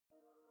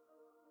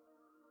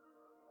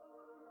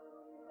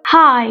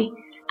Hi,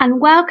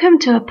 and welcome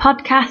to a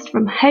podcast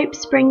from Hope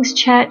Springs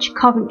Church,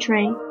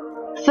 Coventry.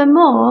 For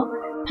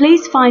more,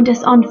 please find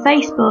us on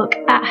Facebook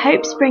at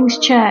Hope Springs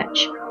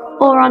Church,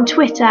 or on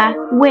Twitter,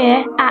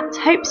 we're at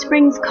Hope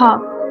Springs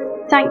Cov.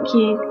 Thank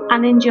you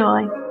and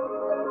enjoy.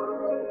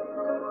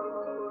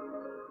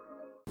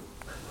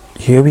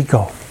 Here we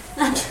go.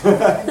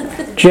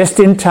 Just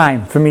in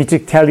time for me to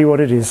tell you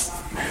what it is.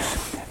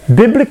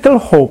 Biblical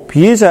hope.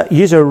 Here's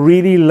a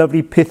really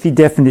lovely pithy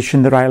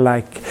definition that I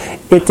like.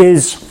 It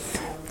is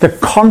the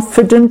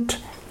confident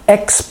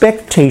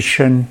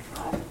expectation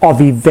of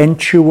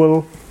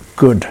eventual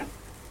good.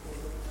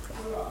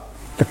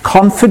 The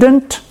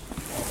confident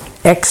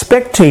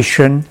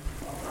expectation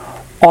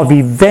of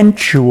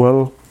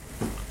eventual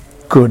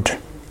good.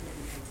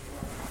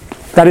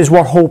 That is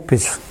what hope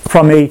is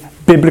from a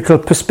biblical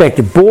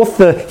perspective. Both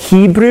the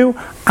Hebrew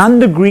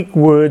and the Greek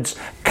words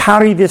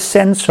carry this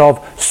sense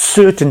of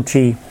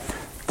certainty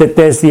that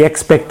there's the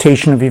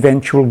expectation of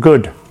eventual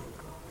good.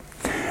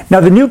 Now,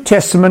 the New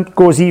Testament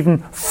goes even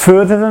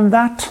further than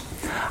that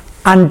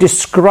and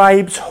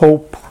describes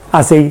hope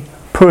as a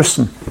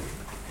person.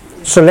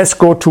 So let's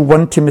go to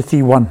 1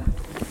 Timothy 1.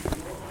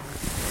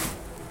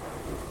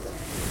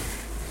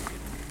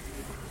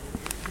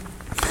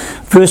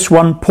 Verse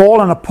 1, Paul,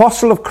 an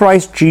apostle of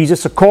Christ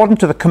Jesus, according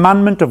to the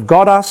commandment of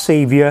God our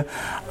Saviour,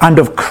 and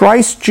of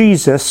Christ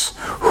Jesus,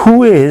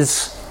 who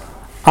is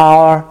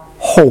our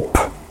hope.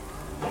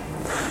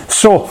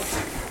 So,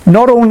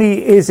 not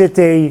only is it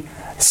a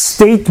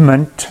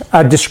statement,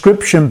 a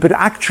description, but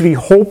actually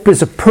hope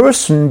is a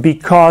person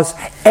because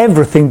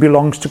everything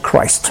belongs to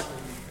Christ.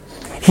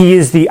 He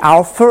is the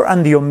Alpha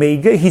and the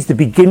Omega. He's the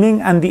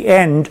beginning and the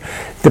end.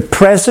 The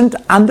present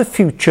and the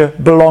future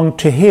belong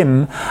to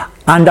Him.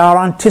 And our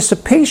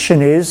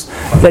anticipation is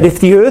that if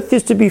the earth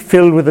is to be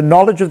filled with the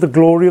knowledge of the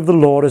glory of the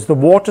Lord as the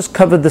waters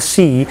cover the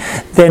sea,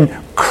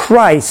 then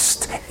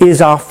Christ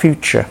is our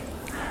future.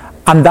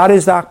 And that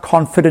is our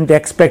confident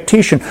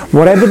expectation.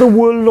 Whatever the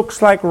world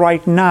looks like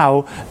right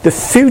now, the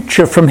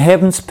future from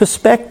heaven's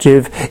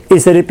perspective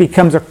is that it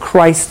becomes a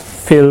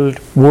Christ-filled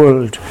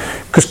world.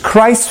 Because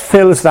Christ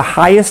fills the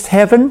highest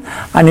heaven,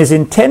 and His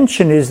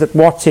intention is that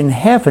what's in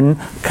heaven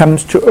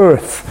comes to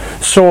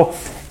earth. So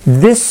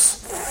this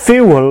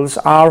fuels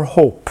our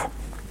hope.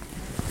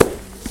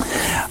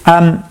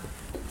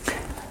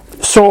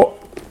 So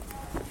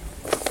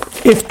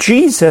if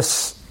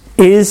Jesus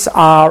is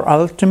our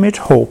ultimate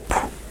hope,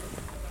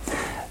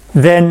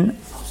 then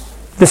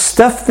the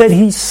stuff that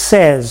He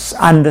says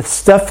and the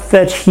stuff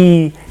that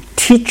He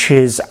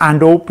teaches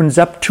and opens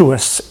up to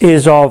us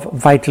is of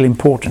vital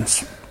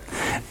importance,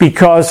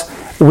 because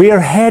we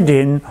are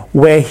heading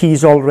where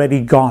He's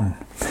already gone.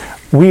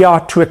 We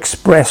are to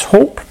express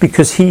hope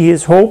because He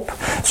is hope.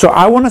 So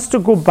I want us to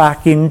go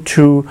back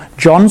into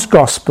John's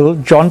Gospel,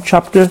 John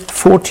chapter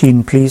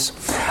 14, please.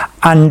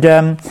 And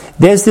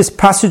there's this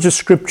passage of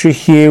scripture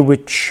here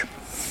which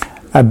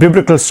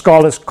biblical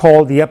scholars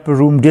call the upper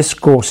room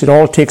discourse. It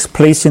all takes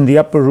place in the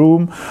upper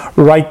room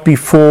right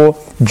before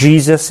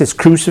Jesus is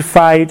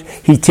crucified.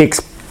 He takes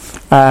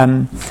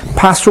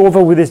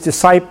Passover with His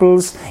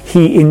disciples.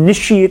 He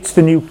initiates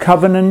the new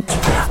covenant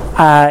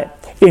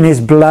in His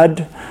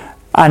blood.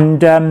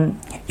 And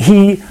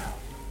he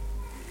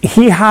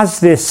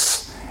has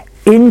this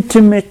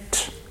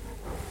intimate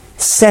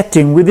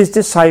setting with His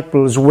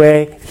disciples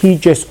where He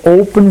just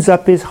opens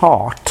up His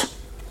heart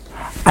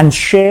and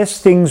shares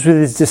things with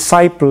His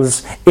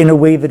disciples in a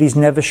way that He's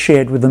never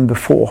shared with them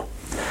before.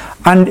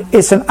 And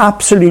it's an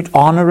absolute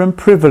honor and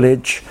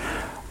privilege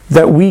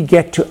that we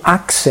get to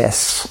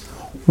access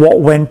what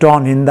went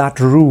on in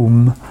that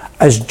room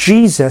as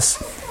Jesus,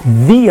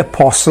 the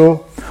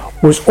apostle,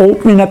 was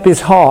opening up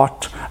His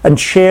heart and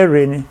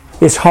sharing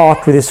His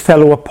heart with His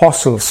fellow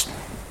apostles.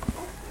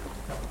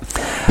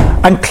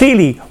 And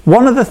clearly,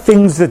 one of the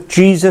things that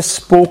Jesus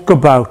spoke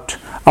about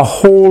a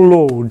whole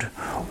load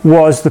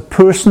was the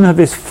person of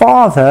His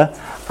Father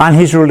and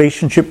His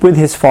relationship with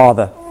His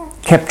Father.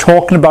 Kept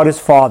talking about His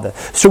Father.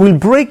 So we'll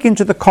break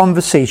into the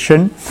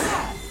conversation.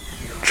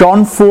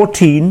 John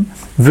 14,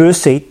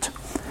 verse 8.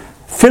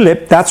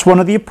 Philip, that's one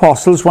of the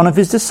apostles, one of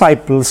His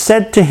disciples,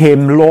 said to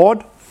Him,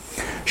 Lord,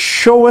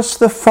 show us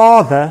the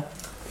Father,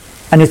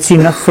 and it's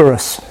enough for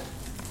us.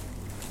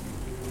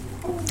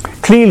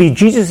 Clearly,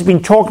 Jesus has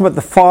been talking about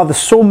the Father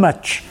so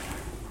much.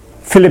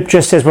 Philip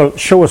just says, well,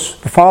 show us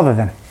the Father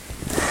then.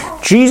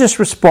 Jesus'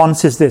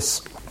 response is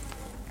this.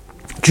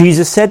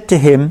 Jesus said to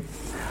him,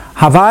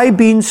 have I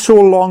been so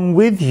long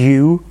with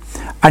you,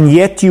 and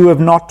yet you have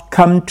not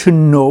come to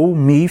know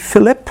me,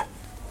 Philip?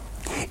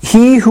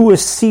 He who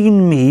has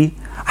seen me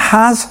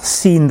has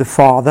seen the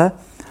Father.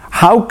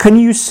 How can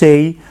you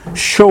say,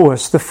 show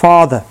us the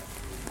Father?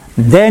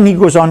 Then he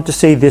goes on to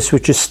say this,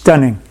 which is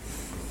stunning.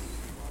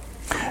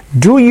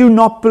 Do you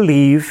not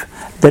believe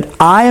that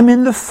I am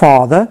in the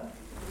Father,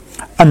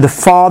 and the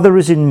Father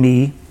is in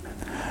me?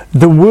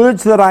 The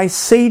words that I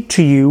say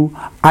to you,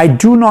 I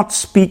do not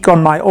speak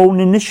on my own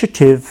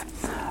initiative,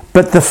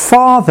 but the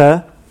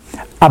Father,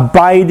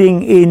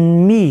 abiding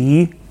in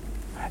me,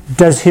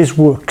 does His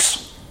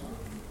works.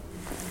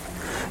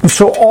 And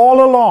so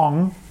all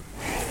along,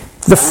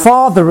 the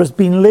Father has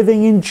been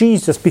living in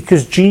Jesus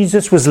because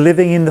Jesus was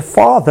living in the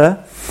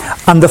Father,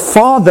 and the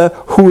Father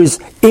who is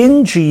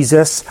in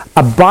Jesus,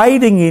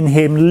 abiding in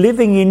him,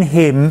 living in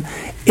him,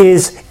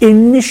 is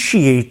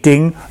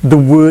initiating the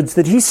words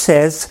that he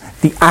says,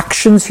 the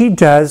actions he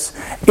does.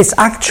 It's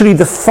actually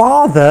the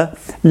Father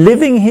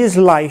living his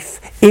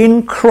life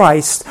in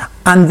Christ,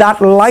 and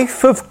that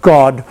life of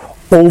God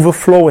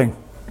overflowing.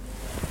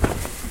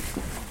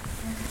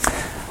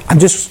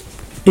 Have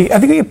you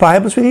got your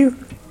Bibles with you?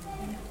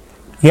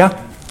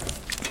 Yeah?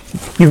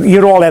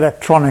 You're all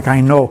electronic,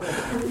 I know.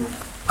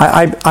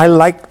 I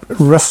like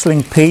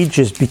rustling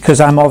pages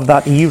because I'm of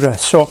that era.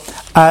 So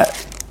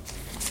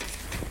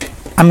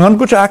I'm going to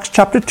go to Acts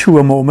chapter 2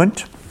 a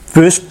moment,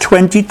 verse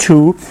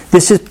 22.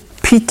 This is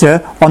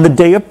Peter on the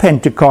day of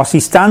Pentecost. He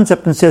stands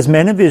up and says,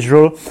 "Men of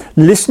Israel,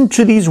 listen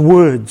to these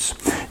words.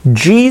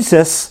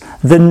 Jesus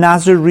the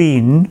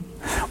Nazarene."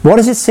 What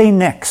does it say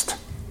next?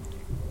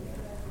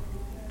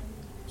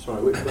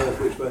 Sorry, which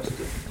verse is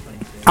it?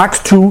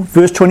 Acts 2,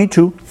 verse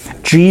 22.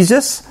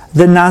 Jesus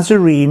the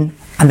Nazarene,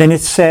 and then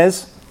it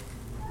says,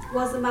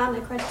 was a man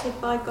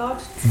accredited by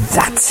God.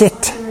 That's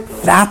it.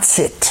 That's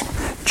it.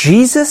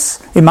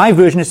 Jesus, in my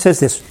version it says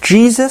this,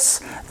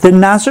 Jesus the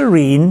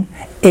Nazarene,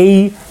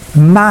 a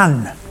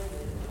man.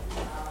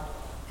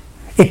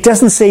 It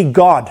doesn't say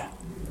God.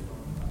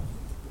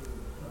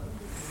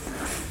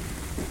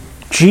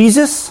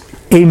 Jesus,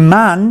 a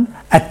man,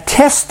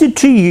 attested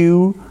to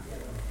you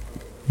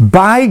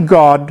by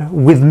God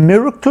with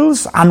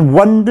miracles and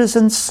wonders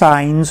and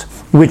signs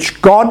which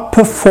God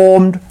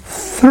performed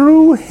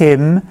through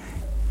him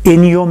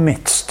in your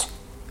midst.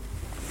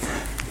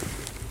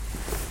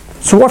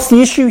 So what's the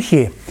issue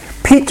here?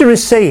 Peter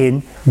is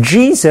saying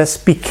Jesus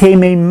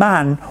became a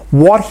man.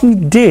 What he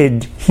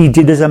did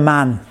as a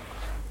man.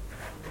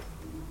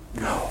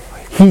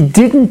 He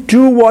didn't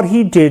do what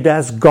he did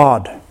as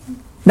God.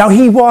 Now,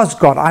 he was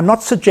God. I'm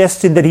not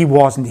suggesting that he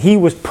wasn't. He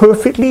was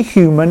perfectly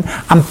human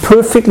and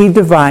perfectly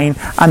divine,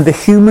 and the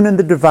human and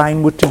the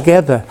divine were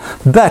together.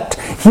 But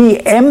he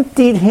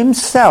emptied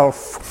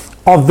himself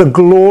of the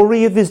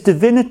glory of his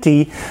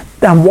divinity,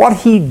 and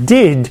what he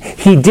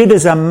did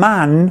as a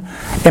man,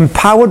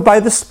 empowered by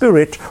the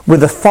Spirit, with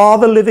the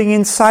Father living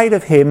inside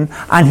of him,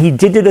 and he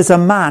did it as a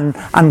man,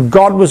 and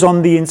God was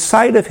on the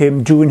inside of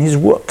him doing his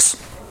works.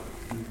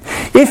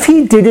 If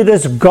he did it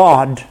as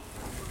God,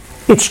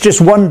 it's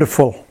just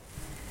wonderful,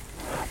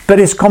 but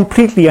it's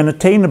completely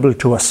unattainable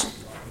to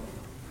us,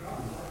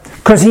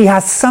 because he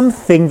has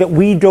something that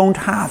we don't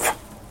have.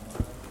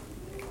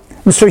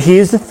 And so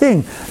here's the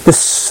thing. The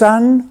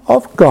Son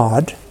of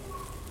God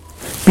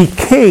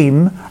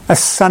became a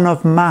Son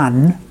of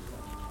Man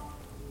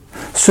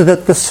so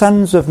that the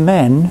sons of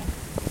men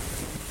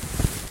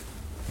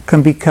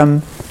can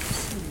become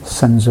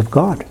sons of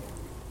God.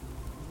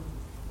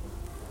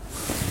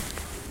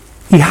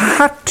 He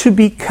had to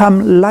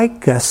become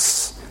like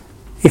us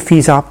if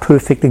he's our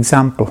perfect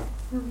example.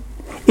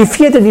 If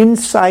he had an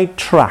inside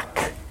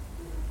track,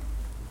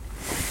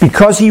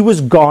 because he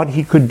was God,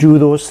 he could do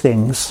those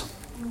things,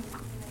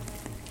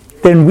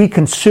 then we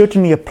can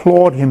certainly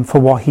applaud him for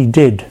what he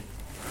did.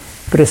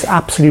 But it's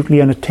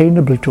absolutely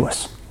unattainable to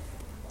us.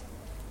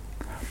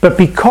 But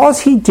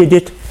because he did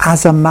it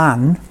as a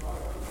man,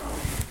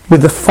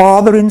 with the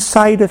Father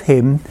inside of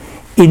him,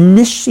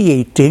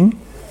 initiating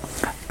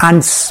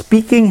and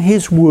speaking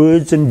his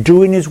words and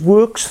doing his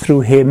works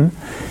through him,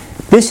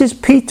 this is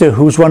Peter,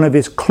 who's one of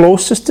his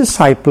closest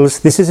disciples.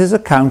 This is his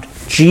account.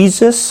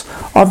 Jesus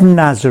of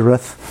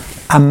Nazareth,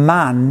 a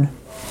man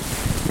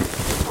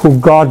who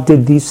God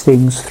did these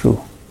things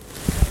through.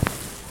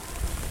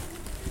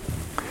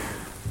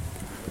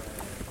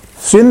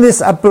 So in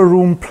this upper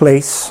room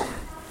place,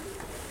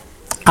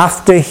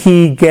 after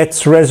he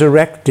gets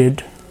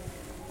resurrected,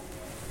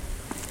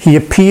 he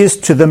appears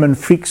to them and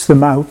freaks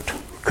them out,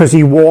 because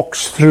he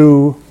walks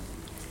through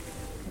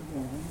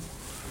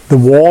the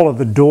wall of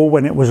the door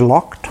when it was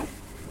locked,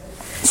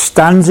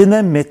 stands in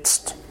their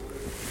midst.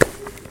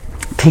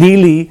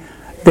 Clearly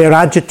they're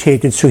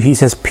agitated, so he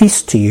says,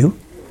 "Peace to you."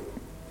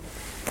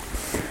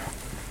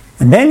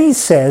 And then he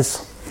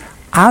says,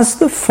 "As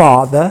the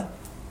Father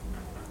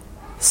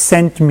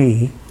sent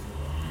me,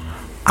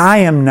 I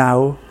am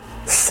now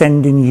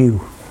sending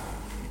you."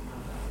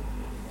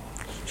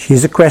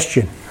 Here's a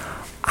question.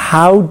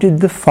 How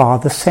did the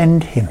Father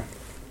send him?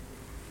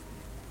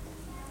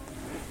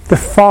 The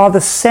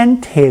Father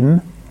sent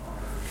him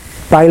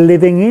by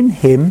living in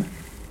him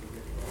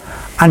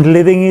and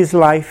living his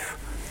life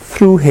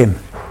through him.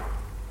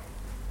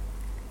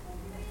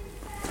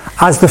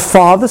 As the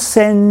Father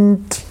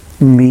sent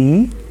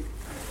me,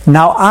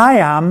 now I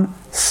am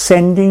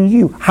sending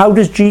you. How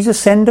does Jesus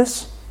send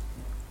us?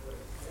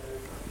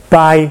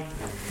 By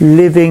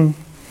living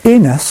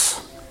in us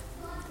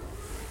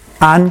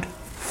and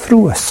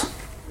through us.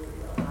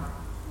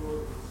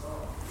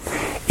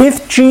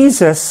 If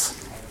Jesus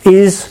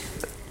is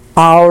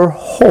our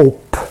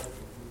hope,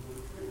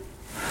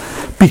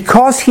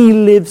 because he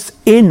lives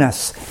in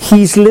us,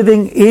 he's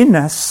living in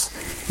us,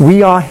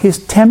 we are his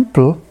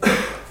temple.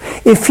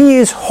 if he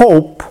is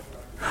hope,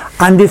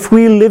 and if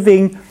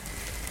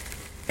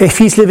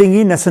he's living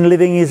in us and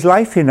living his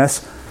life in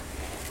us,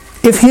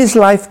 if his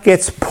life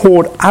gets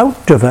poured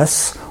out of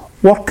us,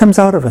 what comes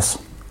out of us?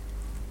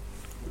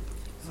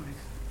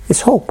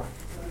 It's hope.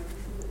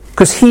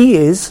 Because he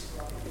is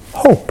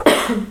hope.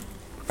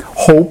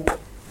 Hope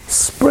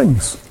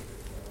springs.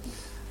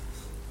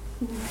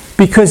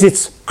 Because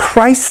it's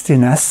Christ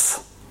in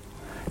us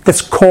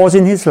that's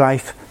causing his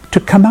life to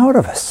come out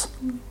of us.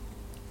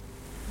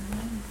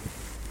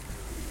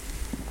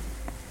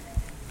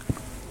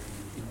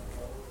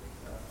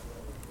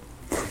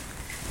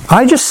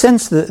 I just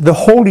sense that the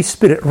Holy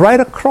Spirit right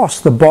across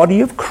the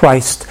body of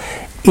Christ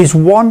is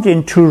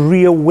wanting to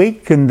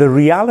reawaken the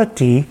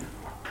reality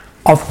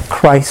of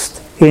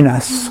Christ in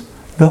us,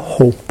 the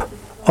hope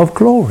of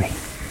glory.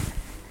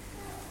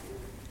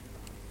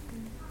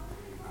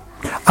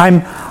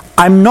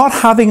 I'm not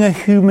having a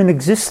human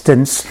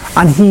existence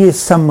and he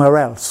is somewhere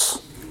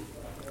else.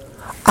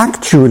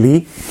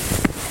 Actually,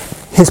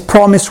 his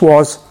promise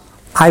was,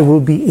 I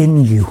will be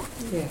in you.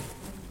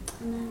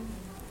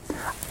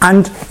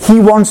 And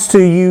he wants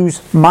to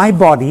use my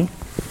body,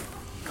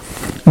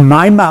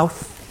 my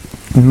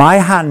mouth, my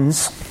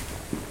hands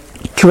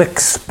to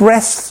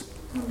express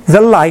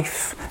the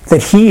life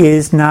that he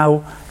is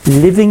now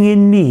living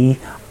in me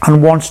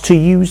and wants to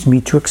use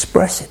me to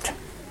express it.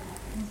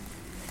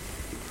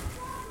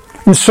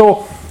 And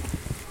so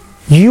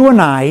you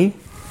and I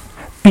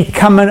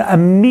become a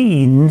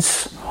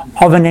means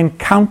of an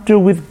encounter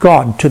with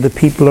God to the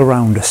people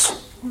around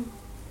us.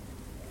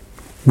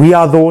 We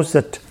are those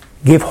that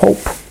give hope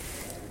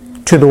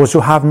to those who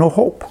have no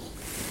hope.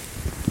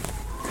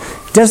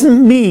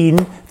 Doesn't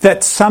mean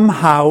that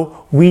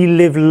somehow we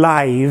live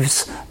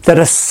lives that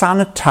are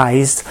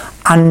sanitized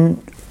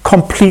and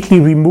completely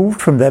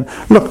removed from them.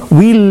 Look,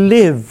 we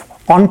live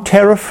on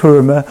terra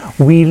firma,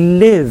 we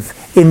live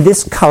in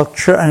this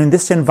culture and in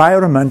this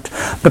environment,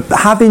 but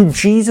having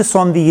Jesus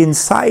on the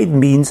inside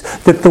means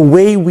that the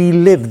way we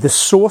live, the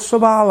source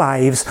of our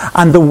lives,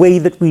 and the way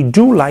that we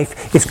do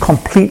life is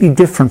completely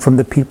different from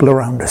the people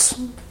around us.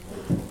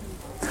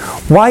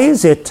 Why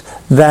is it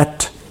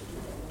that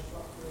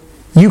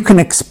you can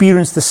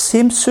experience the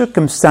same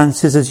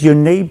circumstances as your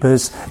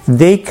neighbours?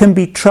 They can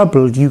be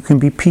troubled, you can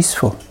be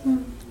peaceful.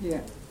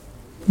 Yeah.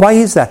 Why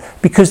is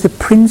that? Because the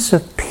Prince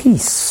of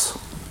Peace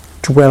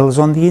dwells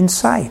on the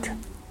inside.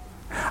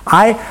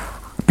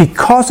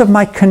 Because of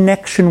my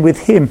connection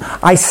with him,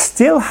 I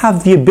still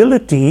have the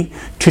ability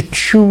to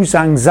choose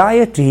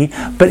anxiety,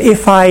 but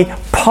if I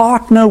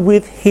partner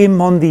with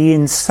him on the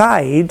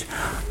inside,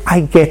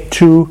 I get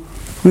to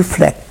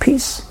reflect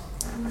peace.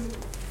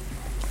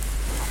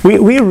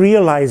 We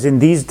realize in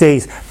these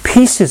days,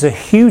 peace is a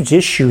huge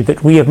issue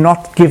that we have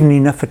not given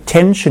enough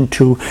attention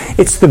to.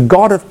 It's the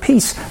God of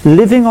peace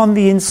living on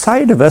the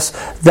inside of us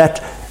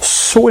that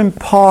so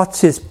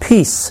imparts his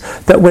peace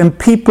that when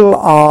people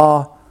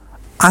are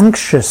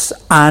anxious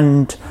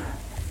and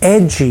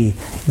edgy,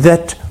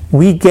 that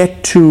we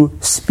get to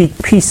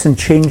speak peace and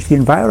change the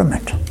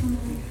environment.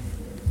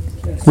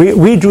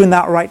 We're doing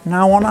that right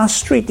now on our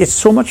street. It's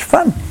so much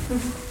fun.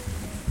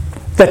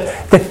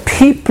 That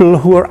people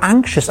who are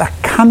anxious are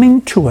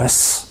coming to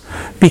us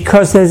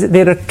because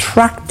they're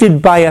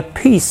attracted by a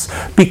peace,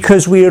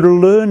 because we are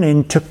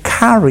learning to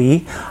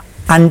carry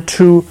and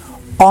to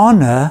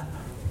honor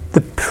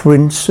the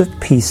Prince of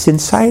Peace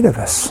inside of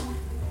us.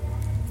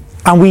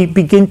 And we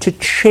begin to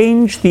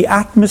change the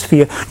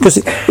atmosphere, because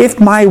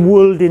if my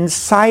world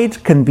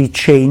inside can be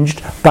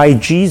changed by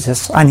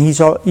Jesus, and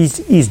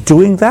he's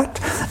doing that,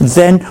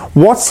 then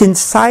what's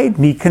inside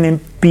me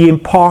can be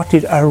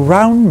imparted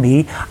around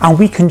me, and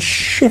we can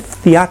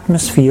shift the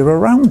atmosphere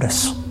around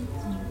us.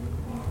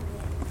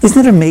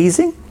 Isn't it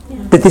amazing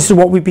that this is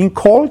what we've been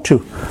called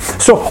to?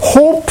 So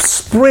hope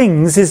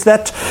springs is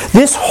that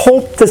this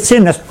hope that's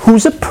in us,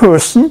 who's a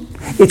person,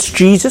 it's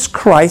Jesus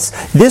Christ.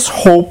 This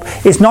hope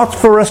is not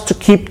for us to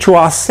keep to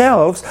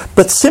ourselves,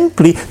 but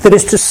simply that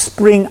is to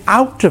spring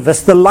out of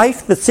us. The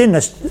life that's in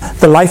us,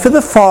 the life of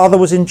the Father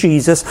was in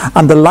Jesus,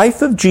 and the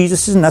life of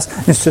Jesus is in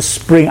us, is to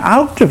spring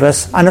out of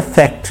us and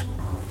affect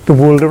the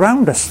world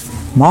around us.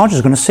 Marge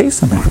is going to say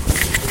something.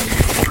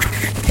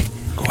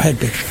 Go ahead,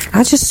 babe.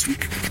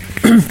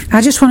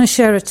 I just want to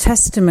share a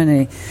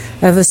testimony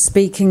of us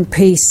speaking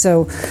peace.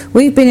 So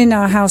we've been in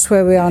our house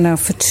where we are now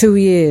for 2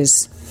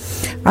 years.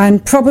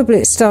 And probably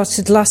it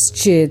started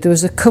last year. There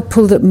was a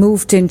couple that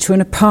moved into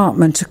an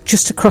apartment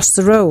just across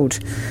the road.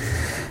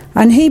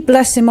 And he,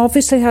 bless him,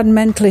 obviously had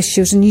mental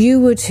issues. And you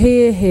would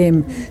hear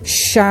him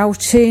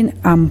shouting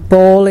and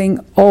bawling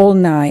all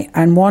night.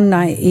 And one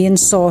night Ian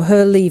saw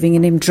her leaving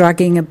and him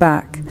dragging her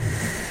back.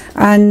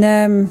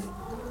 And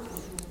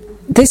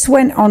this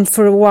went on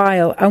for a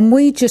while. And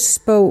we just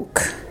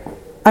spoke.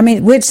 I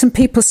mean, we had some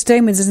people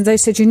staying with us and they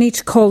said, you need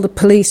to call the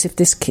police if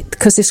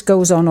because this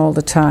goes on all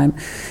the time.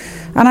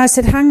 And I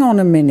said, hang on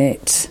a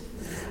minute.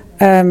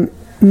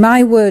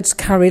 My words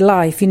carry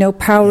life. You know,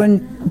 life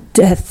and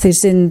death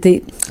is in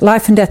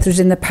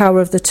the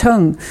power of the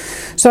tongue.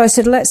 So I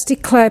said, let's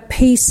declare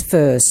peace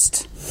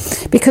first.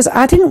 because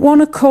I didn't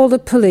want to call the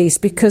police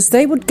because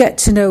they would get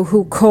to know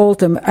who called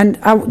them. And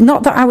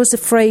not that I was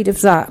afraid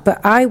of that,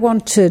 but I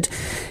wanted,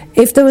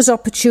 if there was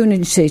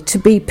opportunity, to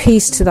be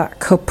peace to that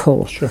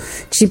couple,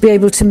 to be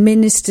able to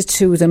minister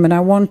to them, and I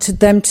wanted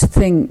them to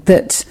think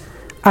that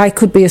we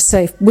could be a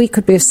safe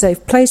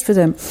place for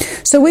them.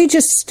 So we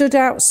just stood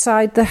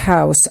outside the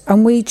house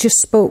and we just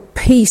spoke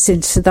peace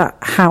into that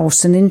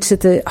house and into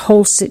the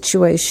whole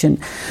situation.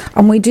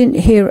 And we didn't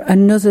hear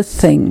another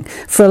thing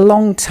for a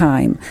long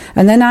time.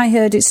 And then I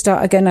heard it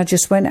start again. I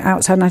just went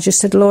outside and I just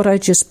said, Lord, I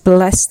just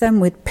bless them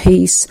with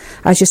peace.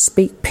 I just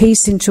speak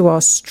peace into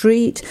our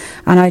street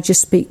and I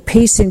just speak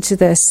peace into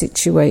their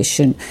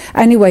situation.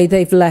 Anyway,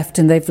 they've left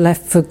and they've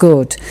left for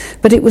good.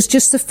 But it was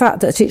just the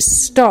fact that it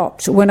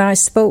stopped when I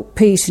spoke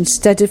peace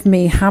instead of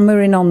me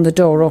hammering on the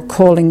door or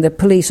calling the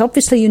police.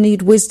 Obviously you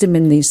need wisdom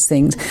in these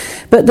things,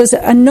 but there's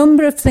a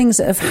number of things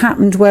that have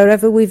happened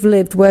wherever we've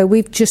lived where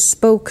we've just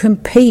spoken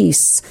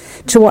peace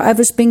to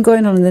whatever's been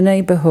going on in the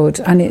neighbourhood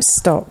and it's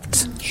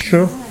stopped.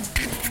 Sure.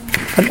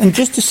 And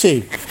just to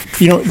say,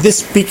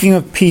 this speaking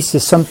of peace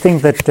is something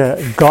that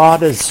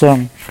God has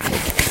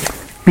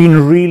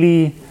been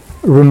really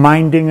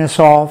reminding us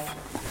of.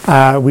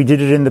 We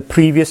did it in the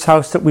previous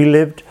house that we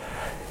lived.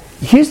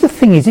 Here's the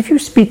thing is, if you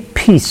speak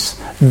peace,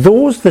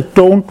 those that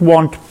don't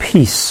want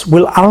peace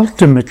will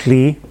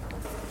ultimately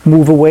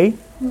move away.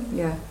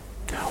 Yeah.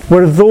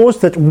 Where those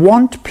that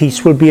want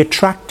peace will be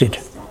attracted.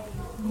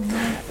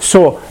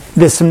 So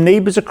there's some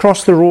neighbours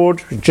across the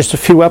road, just a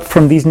few up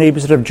from these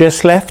neighbours that have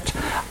just left,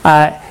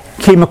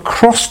 came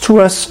across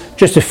to us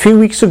just a few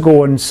weeks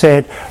ago and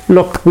said,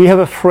 look, we have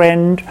a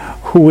friend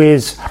who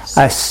is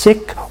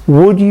sick.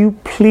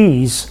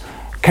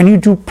 Can you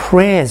do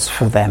prayers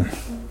for them?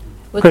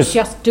 Well,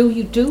 just do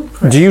you do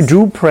prayers? Do you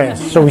do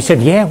prayers? So we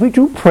said, yeah, we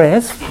do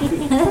prayers.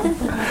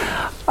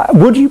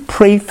 Would you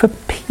pray for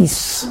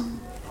peace?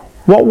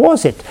 What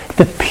was it?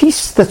 The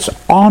peace that's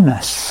on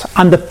us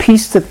and the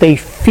peace that they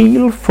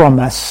feel from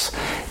us.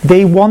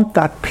 They want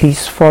that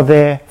peace for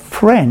their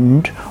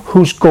friend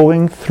who's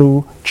going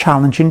through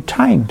challenging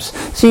times.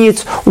 See,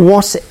 it's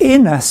what's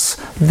in us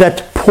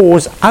that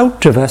pours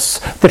out of us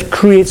that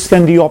creates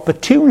then the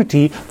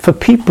opportunity for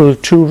people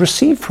to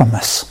receive from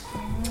us.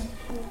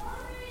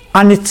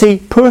 And it's a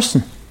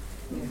person.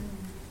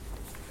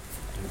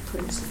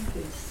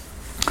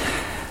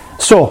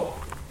 So,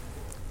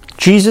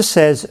 Jesus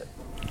says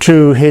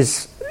to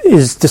his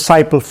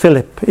disciple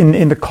Philip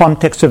in the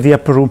context of the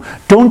upper room,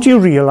 don't you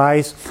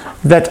realize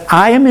that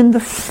I am in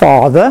the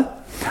Father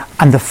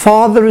and the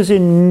Father is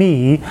in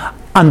me,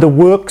 and the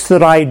works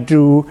that I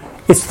do,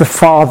 it's the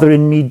Father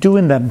in me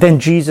doing them. Then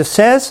Jesus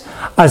says,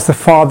 as the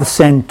Father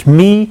sent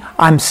me,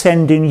 I'm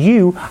sending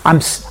you.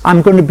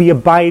 I'm going to be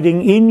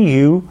abiding in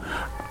you,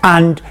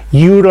 and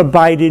you'll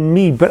abide in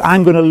me, but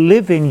I'm going to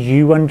live in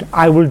you and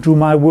I will do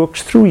my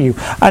works through you.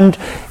 And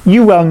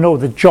you well know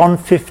that John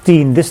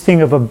 15, this thing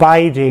of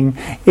abiding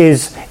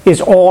is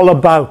all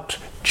about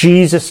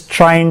Jesus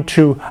trying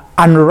to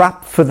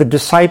unwrap for the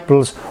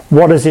disciples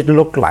what does it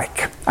look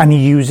like. And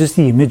he uses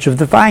the image of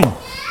the vine.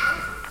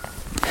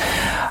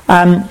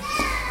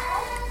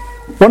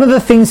 One of the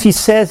things he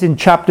says in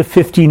chapter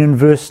 15 and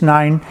verse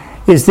 9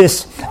 is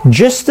this: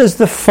 just as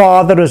the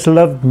Father has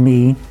loved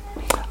me,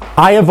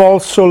 I have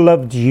also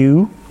loved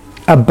you.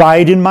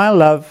 Abide in my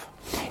love.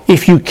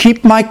 If you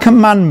keep my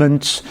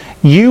commandments,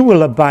 you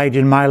will abide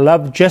in my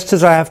love, just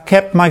as I have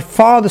kept my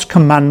Father's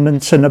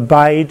commandments and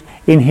abide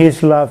in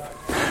his love.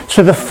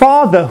 So the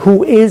Father,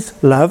 who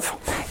is love,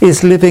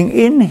 is living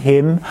in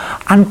him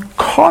and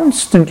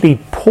constantly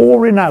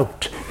pouring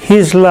out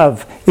his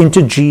love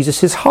into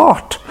Jesus'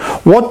 heart.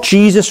 What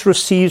Jesus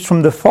receives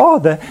from the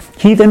Father,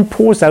 he then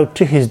pours out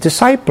to his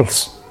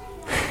disciples.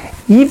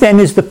 He then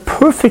is the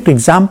perfect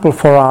example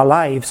for our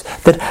lives,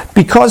 that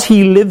because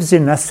he lives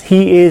in us,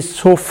 he is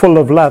so full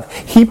of love.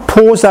 He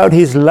pours out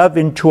his love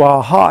into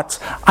our hearts,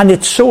 and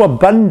it's so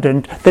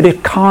abundant that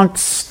it can't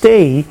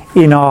stay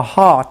in our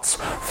hearts.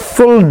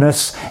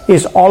 Fullness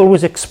is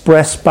always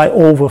expressed by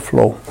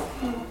overflow.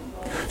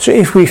 So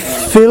if we're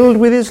filled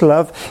with his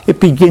love, it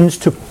begins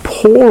to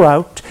pour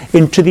out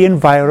into the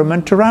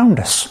environment around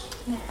us.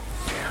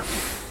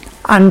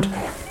 And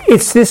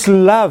it's this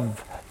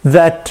love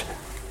that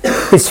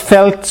is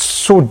felt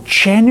so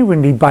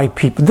genuinely by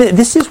people.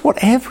 This is what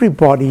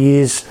everybody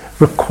is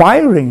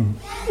requiring.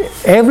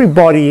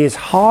 Everybody is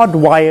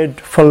hardwired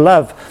for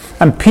love,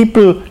 and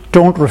people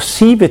don't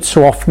receive it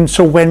so often.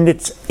 So when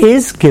it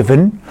is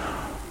given,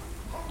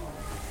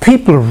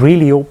 people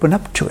really open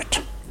up to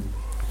it.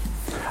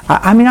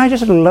 I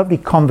just had a lovely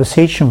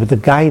conversation with a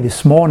guy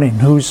this morning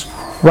who's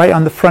right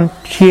on the front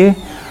here,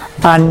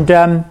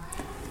 and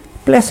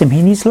bless him,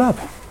 he needs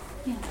love.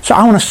 So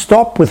I want to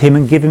stop with him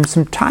and give him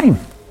some time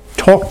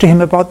talk to him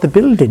about the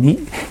building.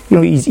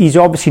 He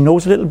obviously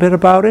knows a little bit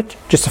about it.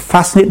 Just a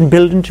fascinating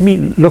building to me.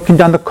 Looking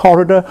down the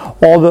corridor,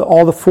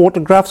 all the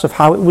photographs of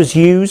how it was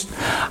used.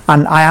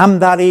 And I am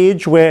that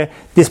age where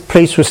this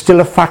place was still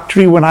a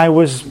factory when I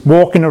was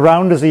walking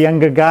around as a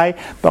younger guy.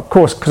 But of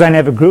course, because I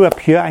never grew up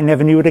here, I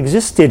never knew it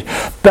existed.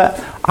 But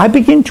I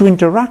begin to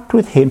interact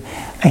with him,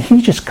 and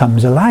he just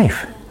comes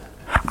alive.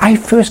 I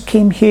first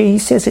came here, he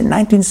says, in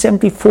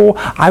 1974.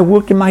 I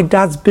worked in my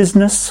dad's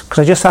business, because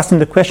I just asked him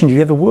the question, do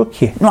you ever work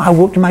here? No, I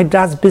worked in my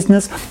dad's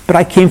business, but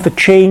I came for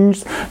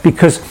change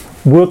because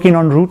working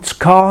on Roots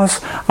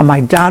cars, and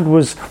my dad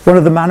was one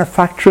of the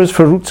manufacturers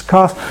for Roots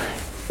cars.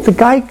 The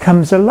guy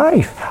comes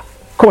alive.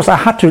 Of course, I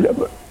had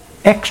to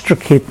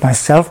extricate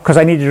myself because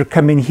I needed to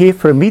come in here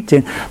for a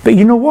meeting. But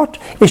you know what?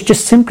 It's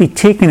just simply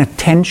taking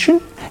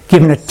attention,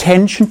 giving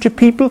attention to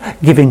people,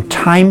 giving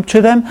time to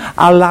them,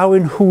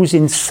 allowing who's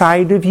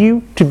inside of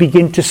you to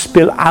begin to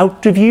spill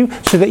out of you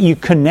so that you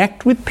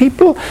connect with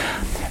people.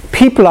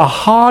 People are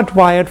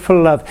hardwired for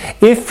love.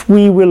 If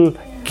we will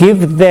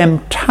give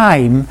them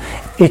time,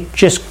 it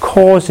just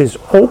causes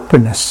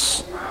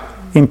openness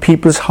in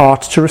people's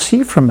hearts to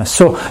receive from us.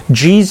 So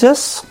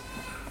Jesus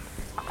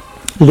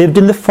lived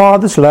in the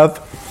Father's love.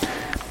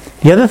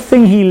 The other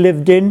thing he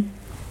lived in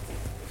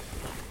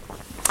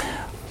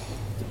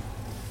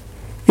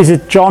is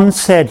that John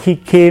said he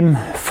came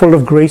full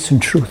of grace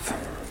and truth.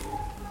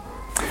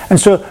 And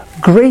so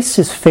grace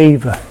is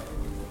favour.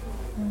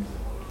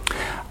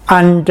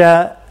 And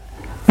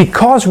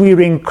because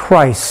we're in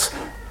Christ,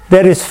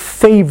 there is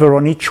favour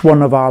on each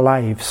one of our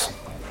lives.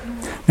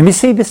 Let me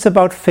say this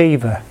about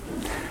favour.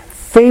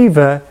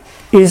 Favour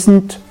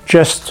isn't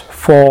just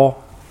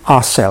for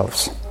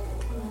ourselves.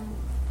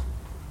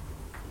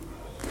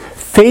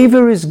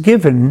 Favour is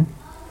given,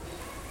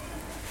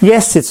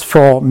 yes, it's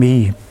for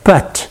me,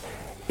 but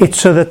it's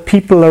so that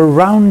people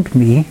around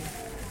me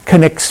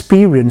can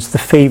experience the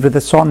favour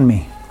that's on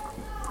me.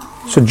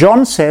 So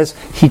John says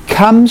he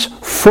comes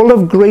full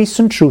of grace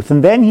and truth,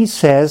 and then he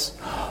says,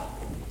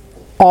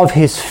 of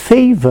his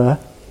favour,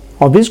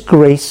 of his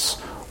grace,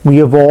 we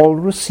have all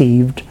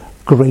received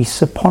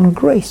grace upon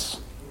grace.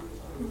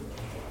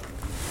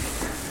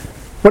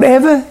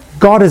 Whatever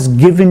God has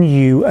given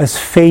you as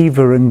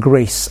favour and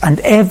grace, and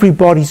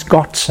everybody's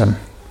got some.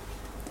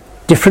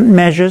 Different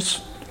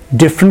measures,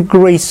 different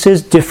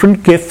graces,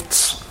 different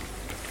gifts.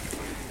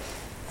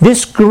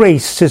 This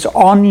grace is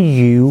on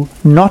you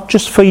not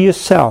just for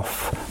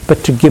yourself,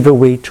 but to give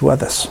away to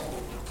others.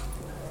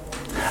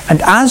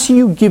 And as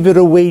you give it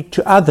away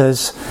to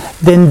others,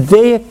 then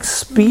they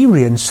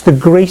experience the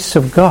grace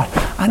of God.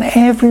 And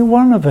every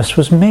one of us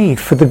was made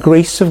for the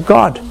grace of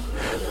God,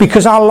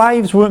 because our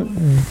lives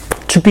weren't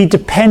to be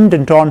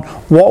dependent on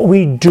what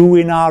we do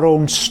in our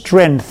own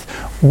strength.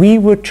 We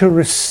were to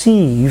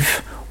receive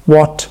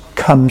what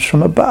comes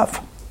from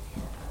above.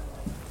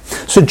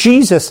 So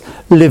Jesus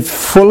lived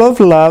full of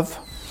love,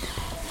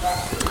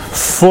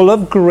 full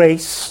of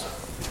grace,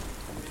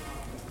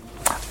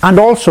 and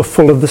also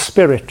full of the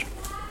Spirit.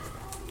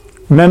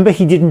 Remember,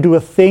 he didn't do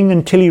a thing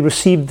until he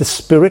received the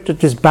Spirit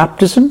at his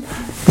baptism.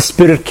 The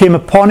Spirit came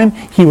upon him.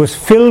 He was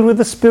filled with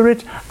the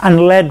Spirit and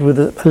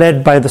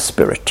led by the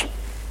Spirit.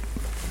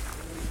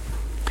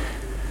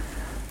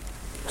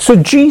 So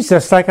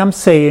Jesus, like I'm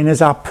saying,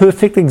 is our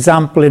perfect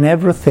example in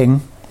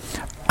everything.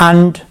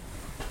 And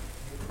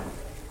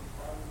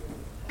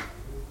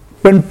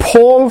when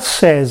Paul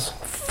says,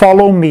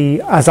 follow me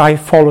as I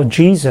follow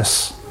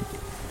Jesus,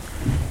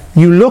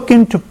 you look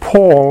into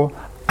Paul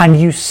and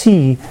you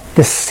see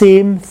the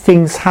same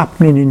things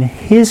happening in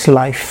his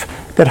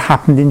life that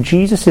happened in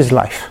Jesus'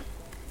 life.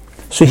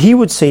 So he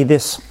would say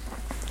this,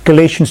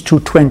 Galatians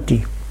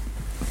 2:20.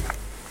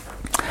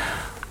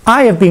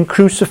 I have been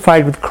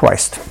crucified with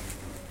Christ.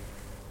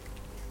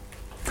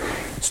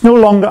 It's no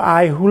longer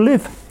I who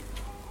live.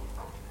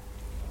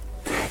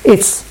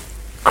 It's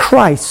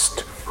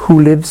Christ who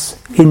lives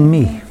in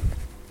me.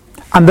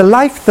 And the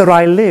life that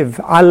I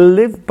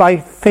live by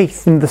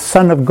faith in the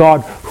Son of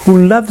God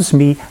who loves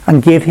me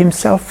and gave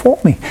himself for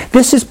me.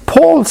 This is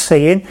Paul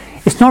saying,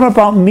 it's not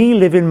about me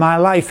living my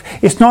life.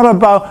 It's not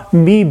about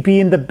me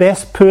being the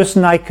best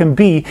person I can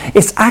be.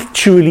 It's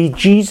actually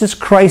Jesus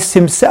Christ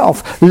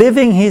himself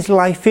living his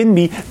life in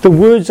me. The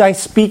words I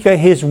speak are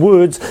his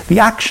words. The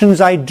actions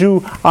I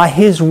do are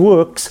his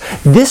works.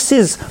 This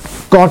is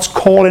God's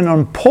calling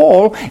on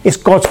Paul. It's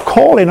God's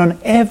calling on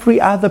every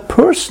other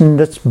person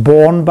that's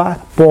born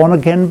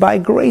again by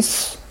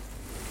grace.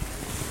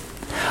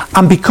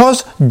 And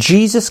because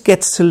Jesus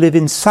gets to live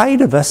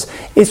inside of us,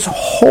 it's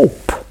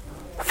hope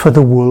for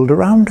the world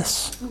around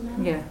us.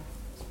 Yeah.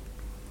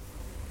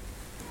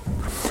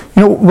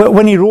 You know,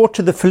 when he wrote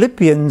to the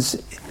Philippians,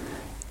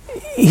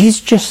 he's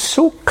just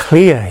so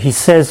clear. He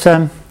says,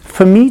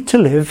 for me to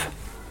live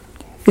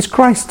is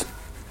Christ.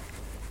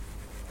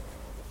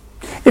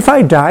 If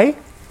I die,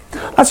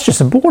 that's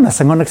just a bonus.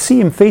 I'm going to see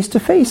him face to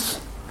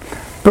face.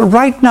 But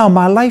right now,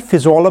 my life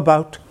is all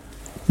about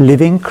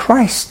living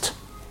Christ.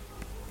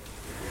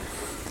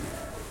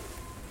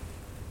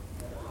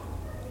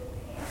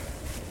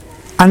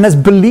 And as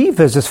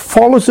believers, as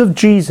followers of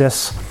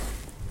Jesus,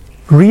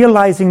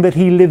 realizing that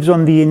he lives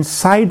on the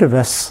inside of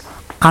us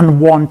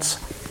and wants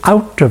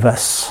out of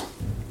us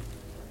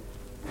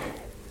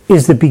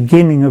is the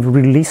beginning of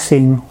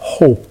releasing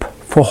hope,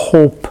 for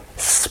hope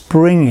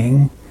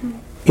springing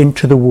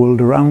into the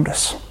world around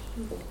us.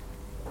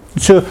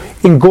 So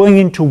in going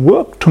into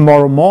work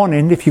tomorrow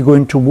morning, if you go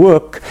into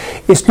work,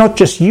 it's not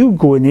just you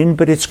going in,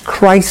 but it's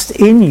Christ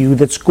in you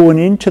that's going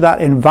into that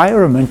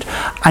environment,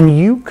 and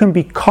you can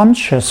be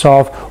conscious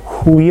of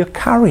who you're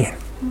carrying.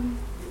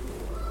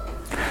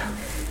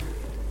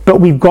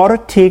 But we've got to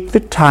take the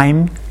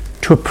time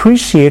to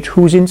appreciate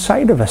who's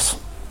inside of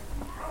us.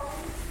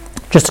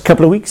 Just a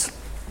couple of weeks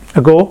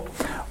ago,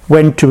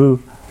 went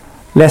to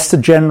Leicester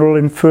Royal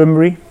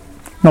Infirmary,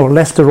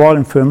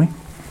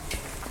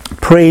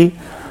 pray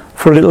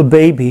for a little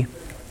baby.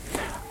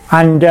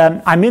 And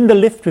I'm in the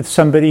lift with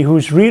somebody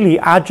who's really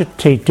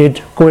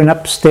agitated going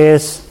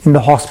upstairs in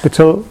the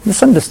hospital.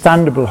 It's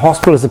understandable.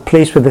 Hospital is a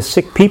place where there's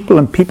sick people,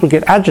 and people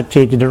get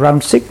agitated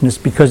around sickness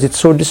because it's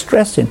so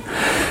distressing.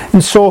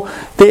 And so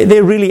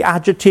they're really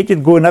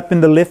agitated going up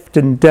in the lift.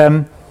 And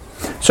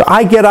so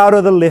I get out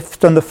of the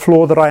lift on the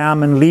floor that I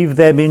am and leave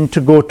them in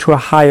to go to a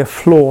higher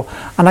floor.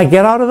 And I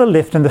get out of the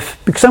lift, and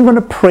because I'm going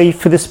to pray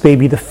for this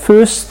baby, the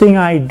first thing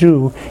I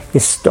do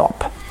is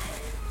stop.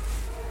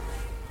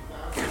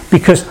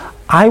 Because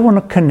I want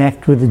to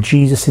connect with the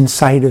Jesus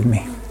inside of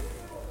me.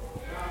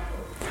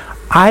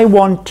 I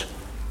want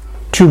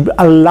to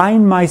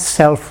align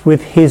myself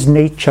with his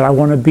nature. I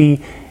want to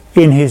be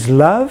in his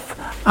love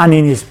and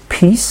in his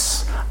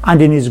peace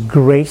and in his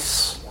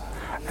grace.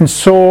 And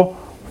so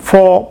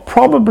for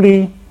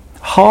probably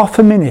half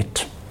a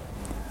minute,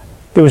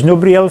 there was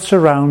nobody else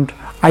around.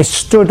 I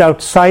stood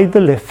outside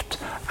the lift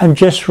and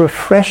just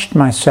refreshed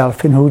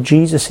myself in who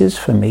Jesus is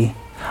for me,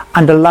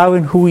 and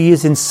allowing who he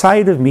is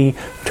inside of me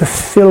to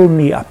fill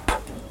me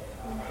up.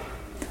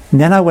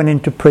 And then I went in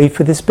to pray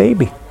for this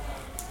baby.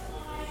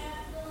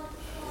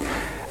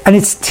 And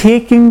it's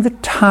taking the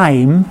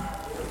time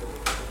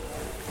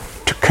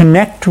to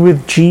connect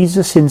with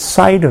Jesus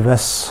inside of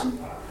us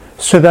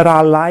so that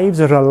our lives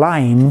are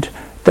aligned,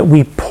 that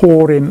we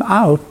pour him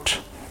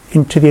out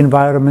into the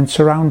environments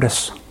around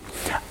us.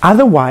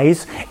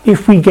 Otherwise,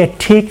 if we get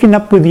taken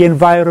up with the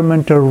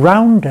environment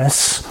around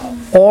us,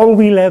 all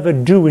we'll ever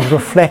do is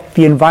reflect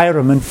the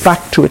environment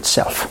back to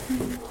itself.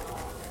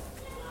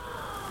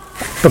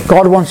 But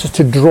God wants us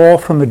to draw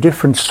from a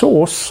different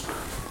source,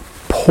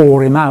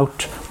 pour him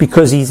out,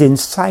 because he's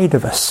inside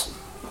of us.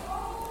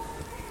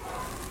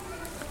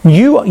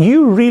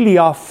 You really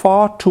are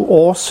far too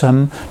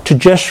awesome to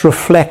just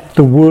reflect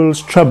the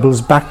world's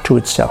troubles back to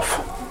itself,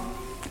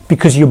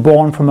 because you're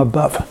born from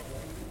above.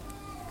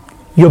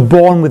 You're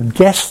born with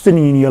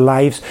destiny in your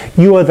lives.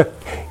 You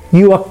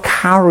are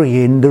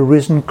carrying the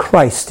risen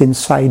Christ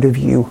inside of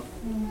you.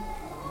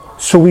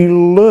 So we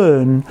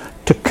learn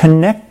to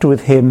connect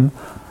with him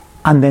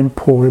and then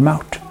pour him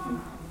out.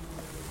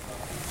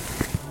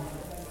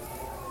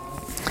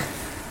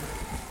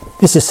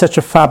 This is such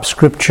a fab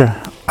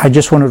scripture. I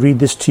just want to read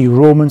this to you.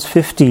 Romans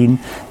 15.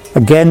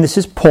 Again, this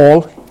is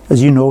Paul.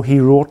 As you know, he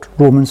wrote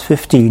Romans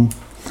 15.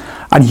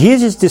 And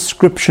here's his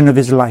description of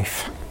his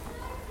life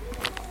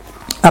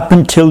up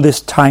until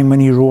this time when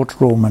he wrote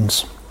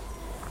Romans.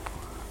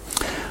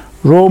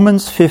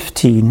 Romans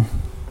 15,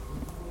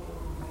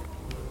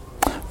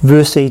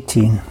 verse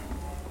 18.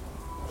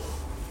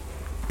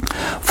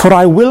 For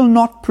I will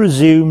not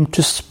presume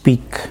to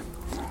speak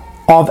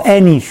of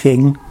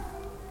anything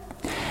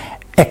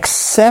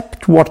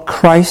except what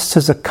Christ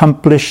has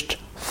accomplished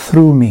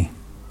through me,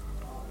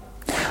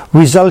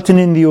 resulting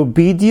in the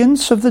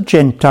obedience of the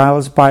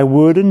Gentiles by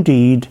word and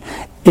deed,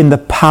 in the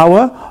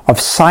power of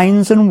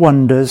signs and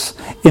wonders,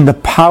 in the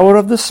power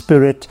of the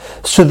Spirit,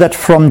 so that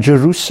from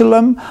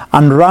Jerusalem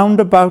and round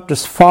about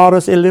as far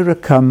as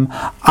Illyricum,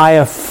 I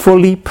have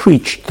fully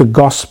preached the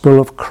gospel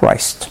of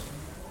Christ.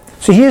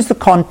 So here's the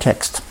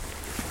context.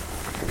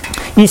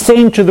 He's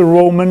saying to the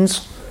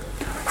Romans,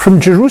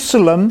 from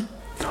Jerusalem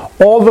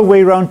all the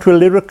way round to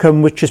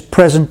Illyricum, which is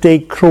present-day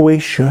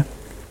Croatia,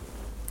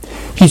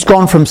 he's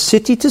gone from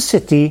city to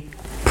city,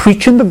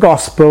 preaching the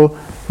gospel,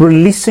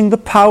 releasing the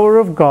power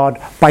of God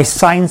by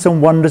signs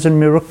and wonders and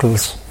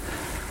miracles.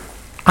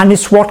 And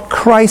it's what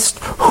Christ,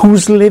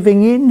 who's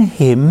living in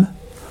him,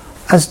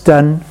 has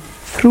done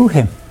through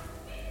him.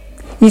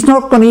 He's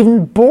not going to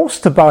even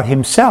boast about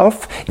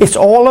himself. It's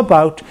all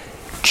about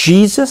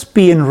Jesus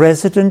being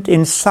resident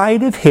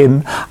inside of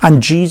him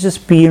and Jesus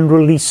being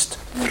released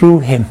through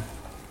him.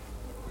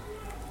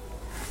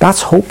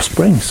 That's Hope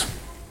Springs.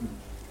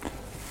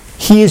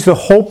 He is the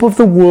hope of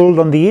the world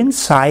on the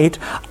inside,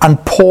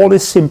 and Paul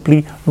is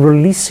simply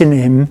releasing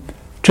him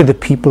to the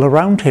people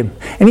around him.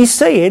 And he's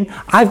saying,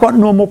 I've got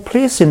no more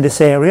place in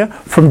this area.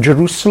 From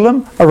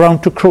Jerusalem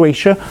around to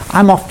Croatia,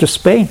 I'm off to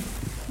Spain.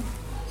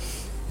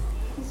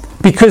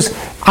 Because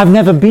I've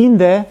never been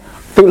there.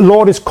 The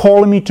Lord is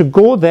calling me to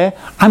go there.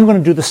 I'm going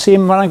to do the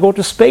same when I go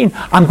to Spain.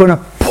 I'm going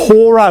to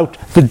pour out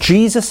the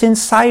Jesus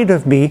inside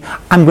of me.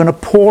 I'm going to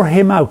pour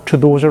him out to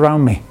those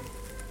around me.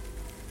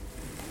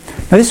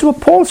 Now this is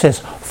what Paul says.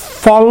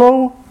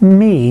 Follow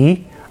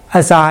me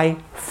as I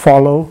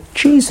follow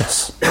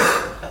Jesus.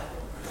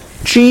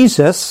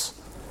 Jesus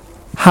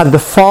had the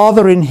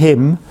Father in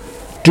him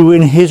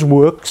doing his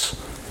works.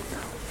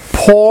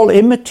 Paul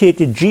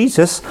imitated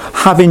Jesus,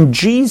 having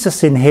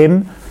Jesus in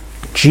him,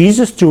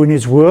 Jesus doing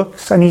his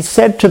works, and he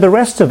said to the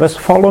rest of us,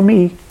 follow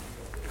me.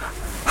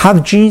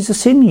 Have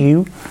Jesus in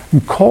you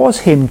and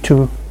cause him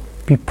to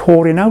be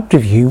pouring out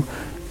of you,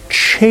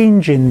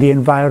 changing the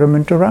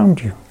environment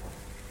around you.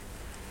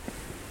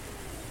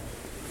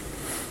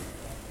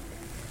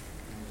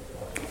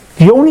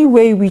 The only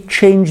way we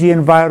change the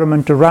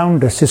environment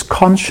around us is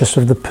conscious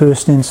of the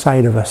person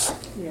inside of us.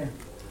 Yeah.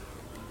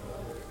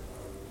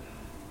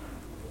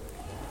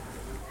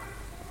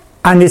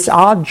 And it's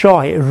our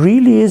joy, it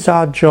really is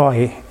our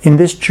joy in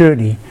this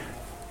journey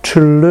to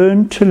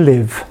learn to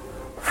live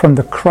from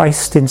the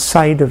Christ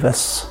inside of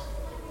us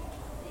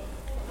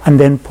and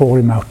then pour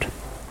him out.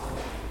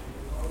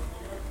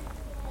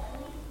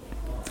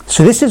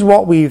 So this is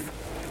what we've,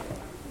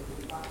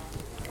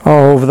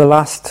 over the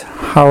last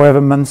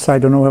however months, I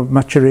don't know how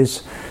much it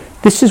is,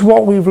 this is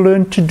what we've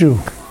learned to do.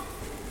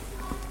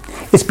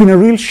 It's been a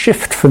real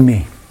shift for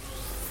me.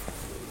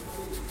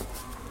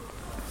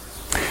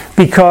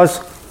 Because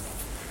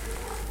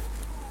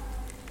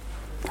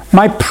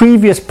my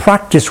previous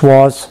practice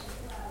was,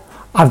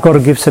 I've got to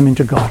give something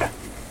to God.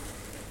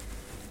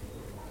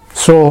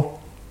 So,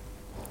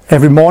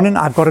 every morning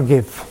I've got to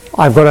give.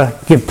 I've got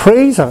to give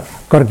praise,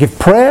 I've got to give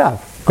prayer,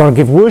 I've got to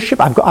give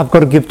worship, I've got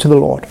to give to the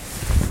Lord.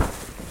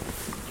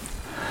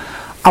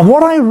 And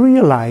what I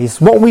realize,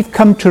 what we've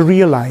come to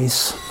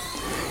realize,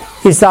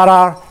 is that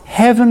our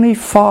Heavenly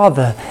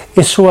Father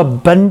is so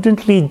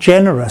abundantly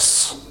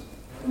generous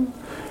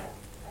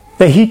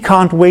that he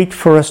can't wait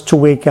for us to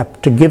wake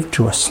up to give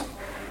to us.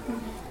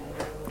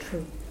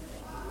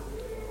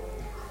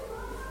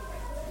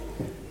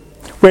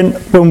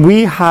 When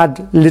we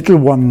had little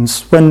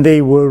ones, when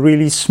they were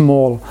really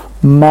small,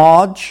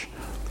 Marge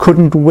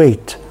couldn't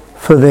wait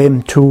for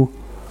them to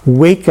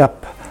wake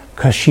up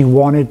because she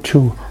wanted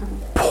to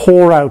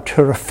pour out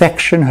her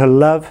affection, her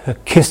love, her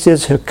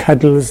kisses, her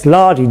cuddles,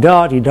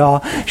 la-di-da-di-da.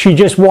 She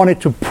just wanted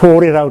to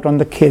pour it out on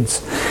the kids.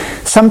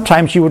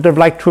 Sometimes she would have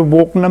liked to have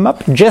woken them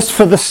up just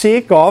for the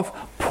sake of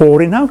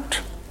pouring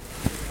out.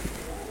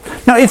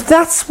 Now, if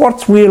that's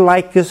what we're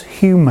like as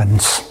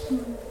humans,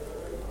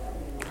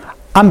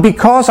 and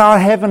because our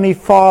Heavenly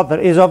Father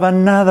is of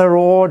another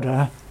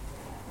order,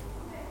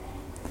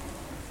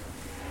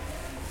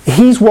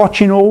 he's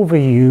watching over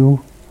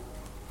you,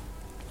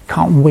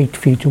 can't wait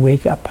for you to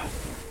wake up.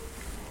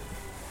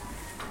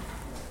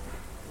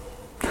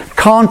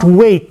 Can't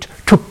wait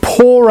to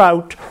pour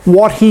out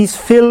what he's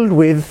filled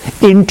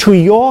with into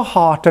your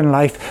heart and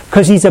life,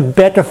 because he's a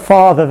better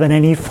Father than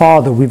any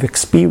father we've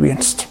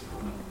experienced.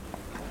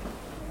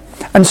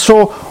 And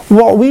so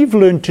what we've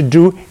learned to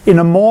do in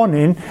the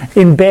morning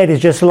in bed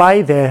is just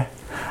lie there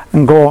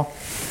and go,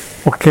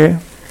 okay,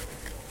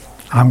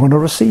 I'm going to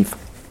receive.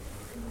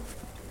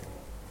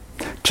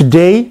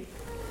 Today,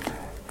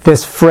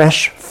 there's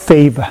fresh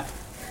favor,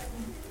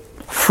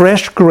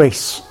 fresh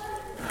grace.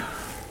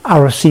 I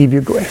receive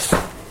your grace.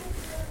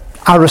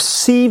 I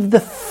receive the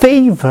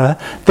favor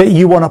that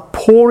you want to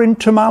pour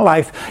into my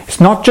life.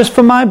 It's not just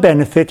for my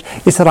benefit,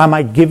 it's that I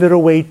might give it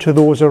away to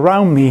those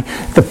around me.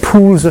 The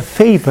pools of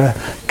favor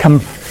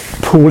come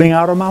pooling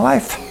out of my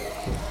life.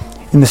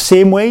 In the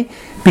same way,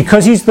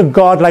 because he's the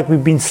God, like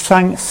we've been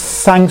sang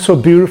so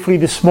beautifully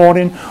this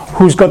morning,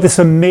 who's got this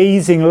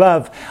amazing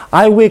love,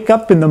 I wake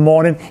up in the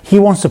morning, he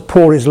wants to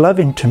pour his love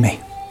into me.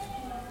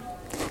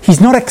 He's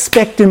not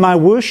expecting my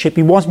worship.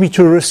 He wants me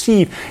to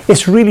receive.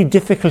 It's really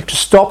difficult to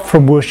stop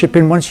from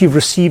worshiping once you've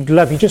received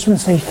love. You just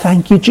want to say,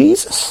 thank you,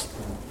 Jesus.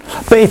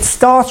 But it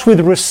starts with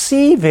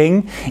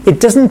receiving. It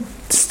doesn't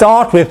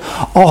start with,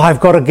 oh, I've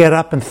got to get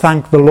up and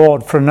thank the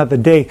Lord for another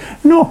day.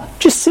 No,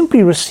 just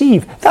simply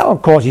receive. That will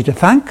cause you to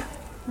thank.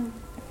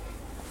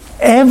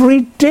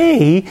 Every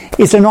day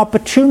is an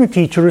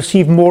opportunity to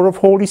receive more of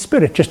Holy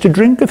Spirit, just to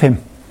drink of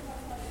him.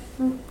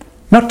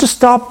 Not to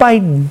start by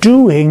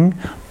doing,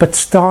 but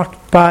start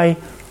by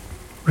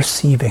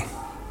receiving.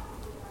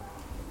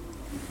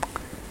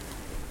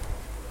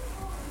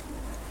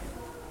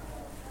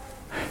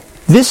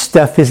 This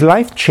stuff is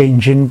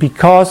life-changing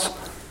because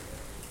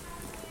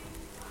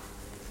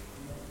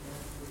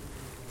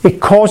it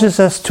causes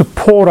us to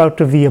pour out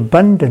of the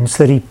abundance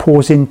that he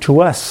pours into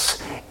us,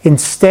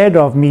 instead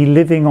of me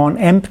living on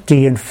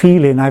empty and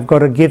feeling I've got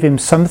to give him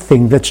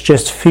something that's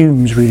just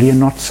fumes really and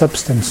not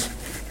substance.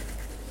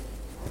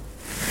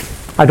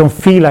 I don't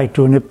feel like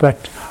doing it,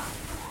 but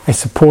I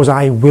suppose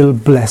I will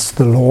bless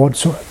the Lord,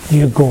 so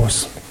here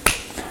goes.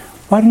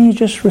 Why don't you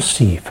just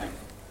receive?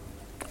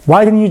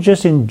 Why don't you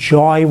just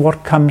enjoy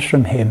what comes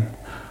from him?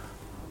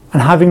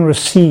 And having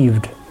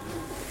received,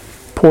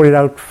 pour it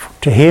out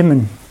to him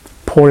and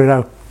pour it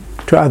out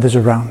to others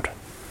around.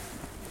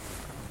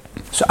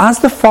 So as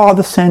the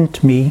Father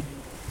sent me,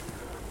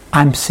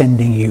 I'm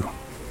sending you.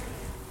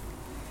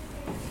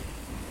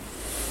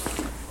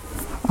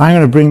 I'm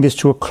going to bring this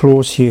to a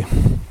close here.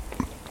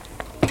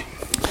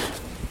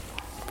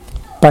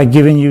 by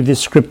giving you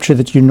this scripture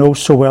that you know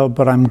so well,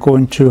 but I'm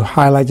going to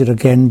highlight it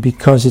again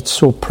because it's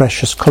so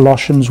precious.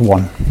 Colossians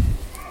 1.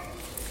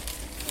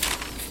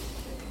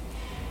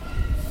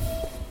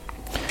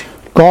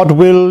 God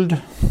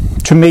willed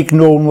to make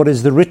known what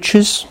is the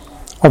riches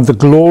of the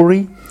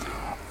glory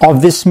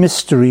of this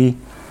mystery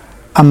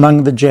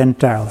among the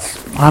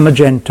Gentiles. I'm a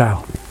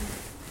Gentile.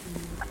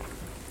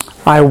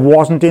 I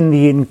wasn't in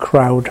the in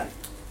crowd.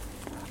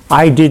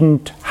 I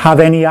didn't have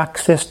any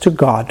access to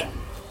God.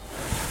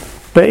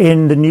 But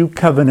in the new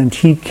covenant,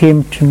 he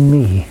came to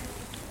me,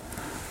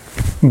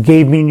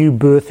 gave me new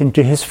birth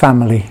into his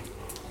family.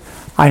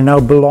 I now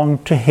belong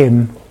to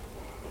him,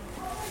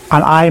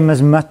 and I'm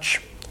as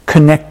much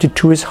connected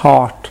to his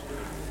heart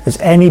as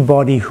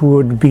anybody who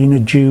had been a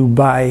Jew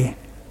by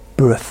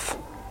birth.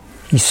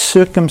 He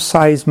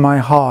circumcised my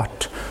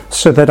heart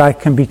so that I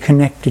can be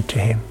connected to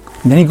him.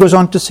 And then he goes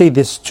on to say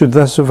this to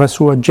those of us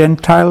who are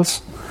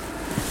Gentiles.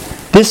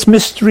 This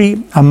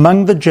mystery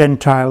among the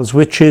Gentiles,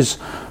 which is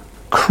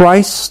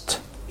Christ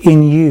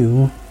in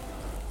you,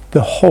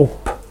 the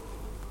hope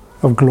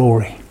of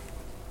glory.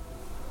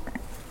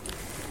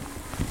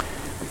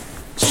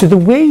 So the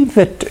way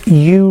that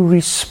you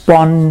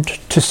respond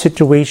to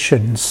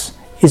situations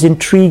is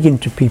intriguing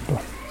to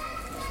people.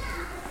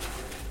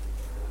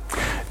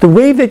 The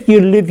way that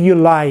you live your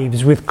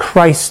lives with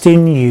Christ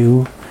in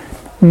you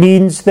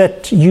means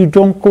that you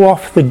don't go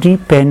off the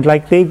deep end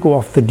like they go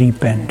off the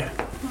deep end.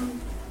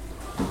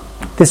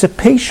 There's a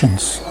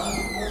patience.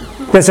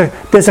 There's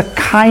a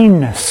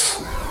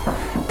kindness.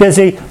 There's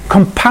a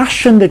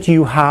compassion that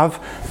you have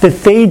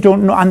that they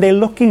don't know, and they're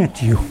looking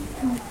at you.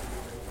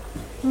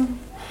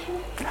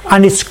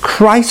 And it's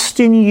Christ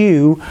in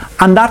you,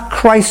 and that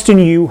Christ in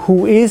you,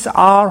 who is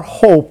our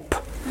hope,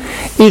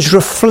 is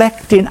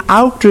reflecting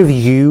out of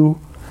you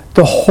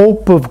the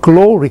hope of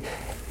glory.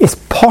 It's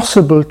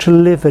possible to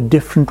live a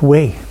different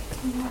way.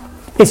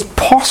 It's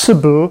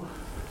possible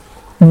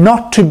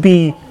not to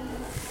be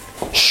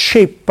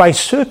shaped by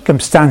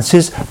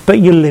circumstances, but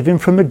you're living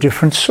from a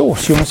different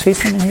source. You want to say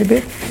something here,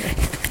 babe?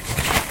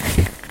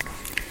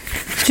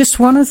 Just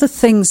one of the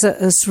things that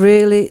has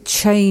really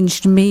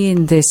changed me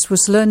in this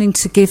was learning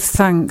to give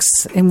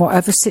thanks in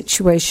whatever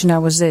situation I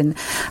was in.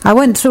 I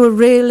went through a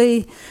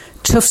really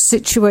tough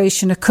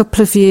situation a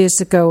couple of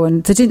years ago,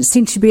 and there didn't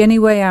seem to be any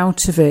way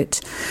out of it.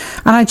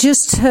 And I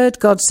just heard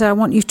God say, I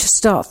want you to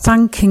start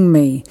thanking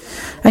me.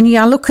 And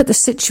I look at the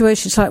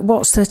situation, it's like,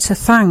 what's there to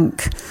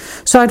thank?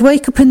 So I'd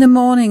wake up in the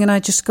morning and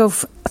I'd just go,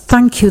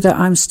 thank you that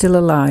I'm still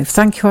alive.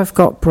 Thank you I've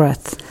got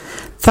breath.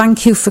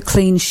 Thank you for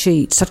clean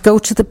sheets. I'd go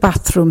to the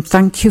bathroom.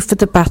 Thank you for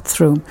the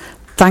bathroom.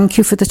 Thank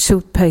you for the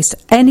toothpaste.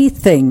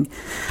 Anything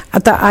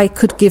that I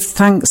could give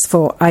thanks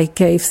for, I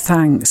gave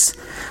thanks.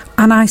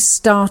 And I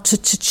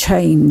started to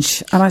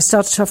change, and I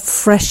started to have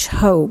fresh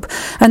hope.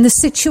 And the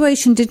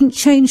situation didn't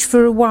change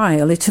for a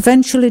while. It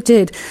eventually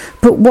did.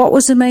 But what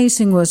was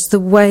amazing was the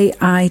way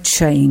I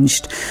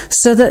changed.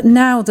 So that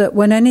now that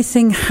when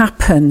anything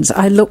happens,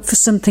 I look for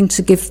something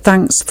to give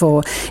thanks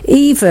for.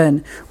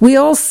 Even, we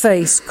all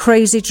face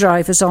crazy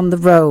drivers on the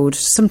road.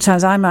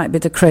 Sometimes I might be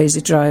the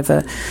crazy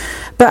driver.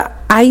 But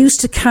I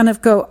used to kind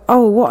of go,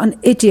 oh, what an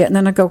idiot. And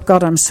then I go,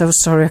 God, I'm so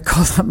sorry I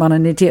called that man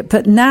an idiot.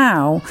 But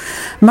now,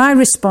 my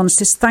response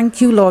is,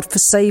 thank you, Lord, for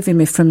saving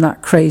me from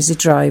that crazy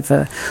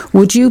driver.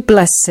 Would you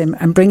bless him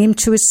and bring him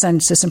to his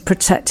senses and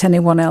protect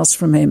anyone else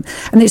from him?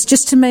 And it's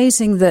just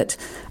amazing that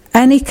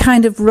any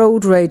kind of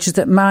road rage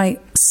that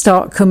might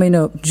start coming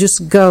up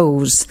just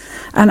goes.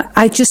 And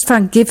I just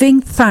found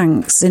giving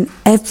thanks in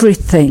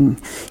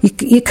everything.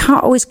 You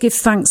can't always give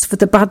thanks for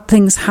the bad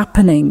things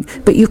happening,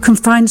 but you can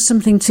find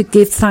something to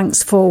give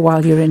thanks for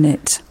while you're in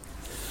it.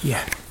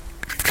 Yeah.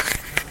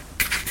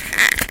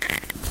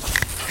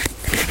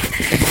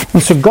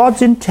 And so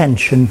God's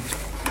intention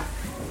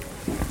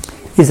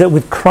is that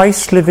with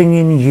Christ living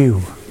in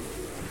you,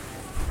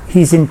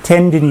 he's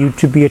intending you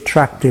to be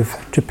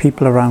attractive to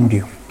people around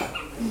you.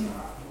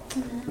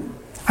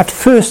 At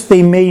first,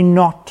 they may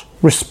not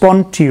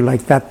respond to you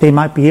like that. They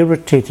might be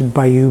irritated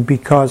by you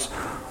because,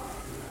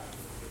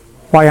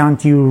 why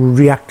aren't you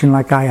reacting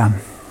like I am?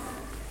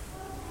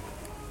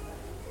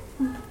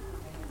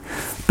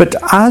 But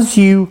as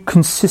you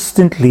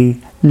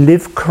consistently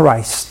live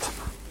Christ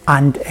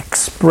and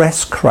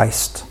express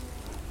Christ,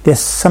 there's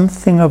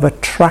something of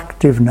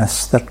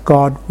attractiveness that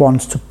God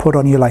wants to put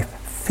on your life.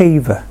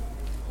 Favor.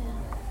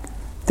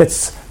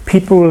 That's,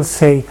 people will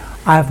say,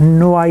 I have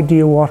no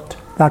idea what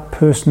that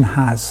person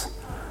has,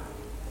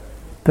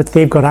 but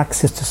they've got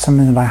access to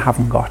something that I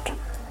haven't got.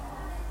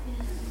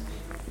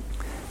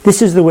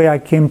 This is the way I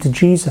came to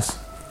Jesus.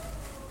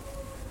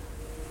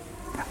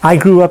 I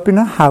grew up in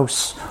a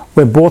house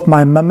where both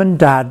my mum and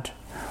dad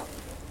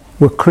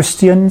were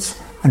Christians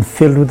and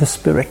filled with the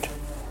Spirit.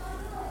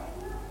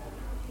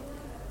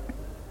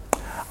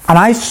 And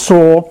I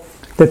saw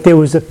that there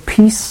was a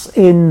peace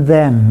in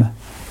them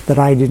that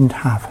I didn't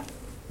have.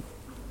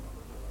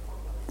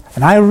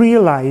 And I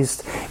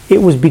realized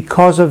it was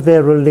because of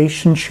their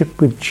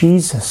relationship with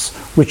Jesus,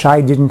 which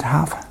I didn't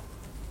have.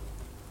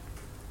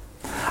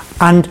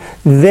 And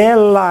their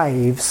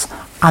lives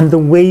and the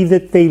way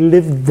that they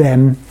lived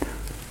them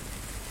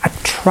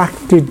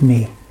attracted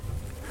me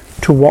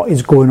to what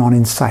is going on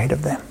inside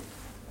of them.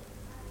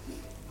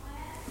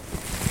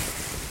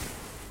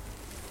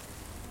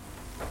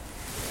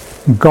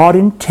 God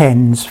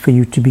intends for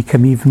you to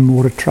become even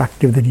more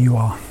attractive than you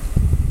are.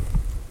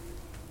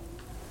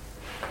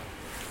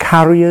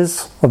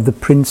 Carriers of the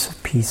Prince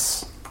of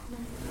Peace.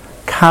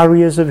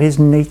 Carriers of his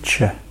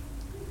nature.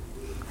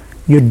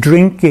 You're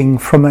drinking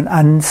from an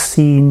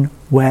unseen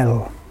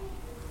well.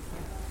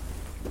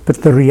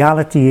 But the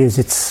reality is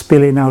it's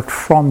spilling out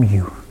from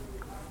you.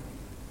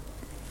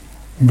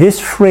 This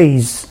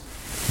phrase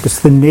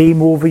is the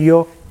name over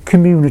your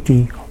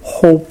community,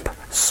 Hope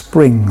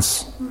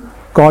Springs.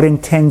 God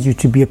intends you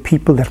to be a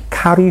people that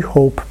carry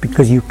hope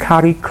because you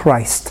carry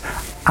Christ,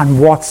 and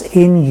what's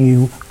in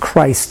you,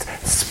 Christ,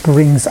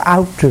 springs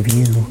out of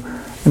you.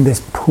 And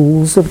there's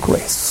pools of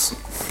grace,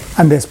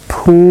 and there's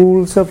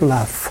pools of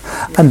love,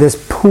 and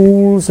there's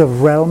pools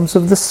of realms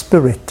of the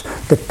Spirit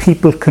that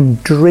people can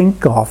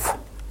drink of.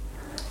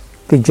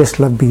 They just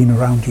love being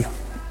around you.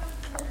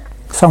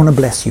 So I want to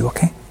bless you,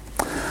 okay?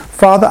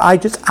 Father, I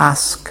just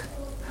ask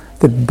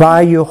that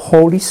by your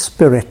Holy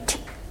Spirit,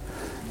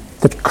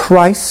 that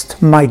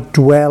Christ might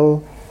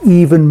dwell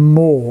even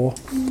more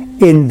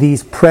in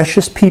these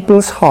precious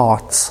people's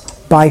hearts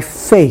by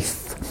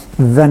faith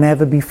than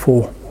ever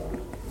before.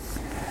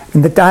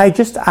 And that I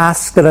just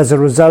ask that as a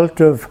result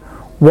of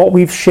what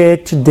we've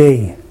shared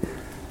today,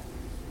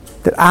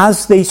 that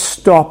as they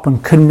stop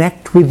and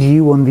connect with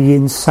you on the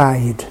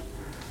inside,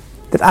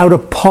 that out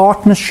of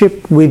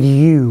partnership with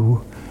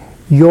you,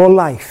 your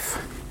life,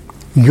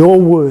 your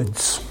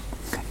words,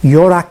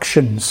 your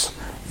actions,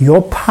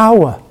 your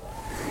power,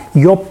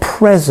 your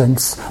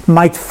presence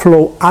might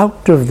flow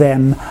out of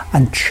them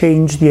and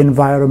change the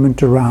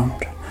environment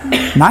around.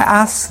 And I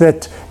ask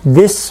that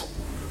this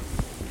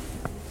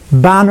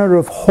banner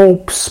of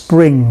Hope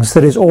Springs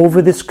that is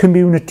over this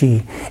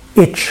community,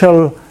 it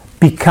shall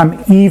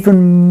become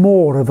even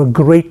more of a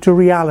greater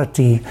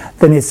reality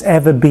than it's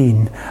ever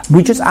been.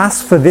 We just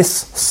ask for this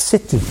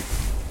city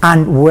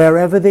and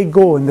wherever they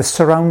go in the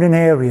surrounding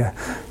area,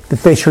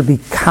 that they shall be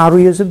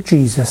carriers of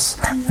Jesus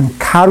and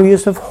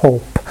carriers of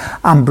hope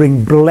and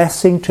bring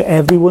blessing to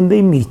everyone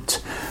they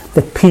meet,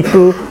 that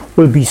people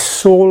will be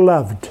so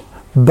loved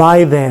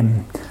by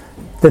them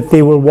that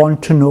they will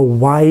want to know,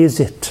 why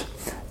is it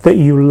that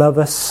you love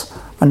us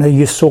and are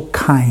you so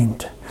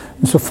kind?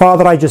 And so,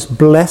 Father, I just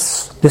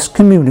bless this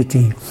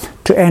community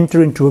to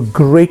enter into a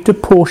greater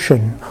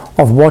portion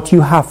of what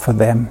you have for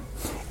them.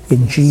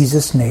 In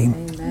Jesus' name,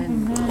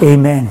 amen.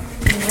 Amen.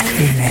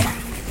 Amen.